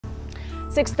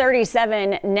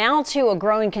6:37 now to a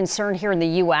growing concern here in the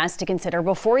U.S. to consider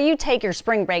before you take your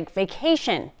spring break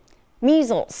vacation.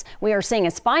 Measles. We are seeing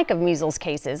a spike of measles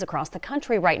cases across the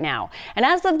country right now. And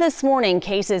as of this morning,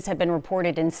 cases have been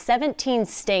reported in 17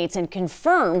 states and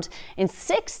confirmed in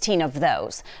 16 of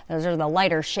those. Those are the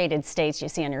lighter shaded states you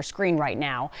see on your screen right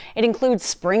now. It includes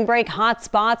spring break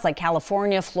hotspots like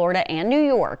California, Florida, and New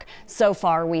York. So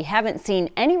far, we haven't seen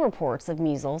any reports of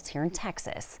measles here in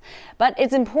Texas. But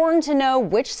it's important to know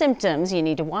which symptoms you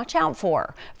need to watch out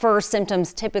for. First,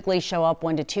 symptoms typically show up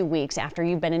 1 to 2 weeks after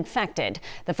you've been infected.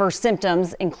 The first symptoms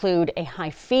include a high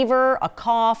fever, a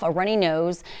cough, a runny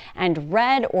nose, and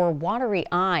red or watery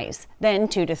eyes. Then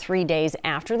 2 to 3 days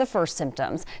after the first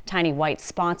symptoms, tiny white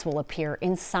spots will appear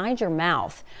inside your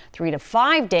mouth. 3 to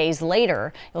 5 days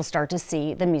later, you'll start to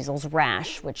see the measles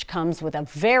rash, which comes with a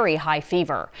very high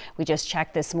fever. We just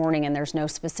checked this morning and there's no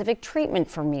specific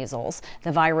treatment for measles.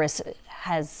 The virus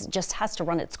just has to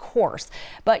run its course,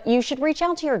 but you should reach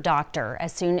out to your doctor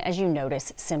as soon as you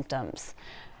notice symptoms.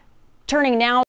 Turning now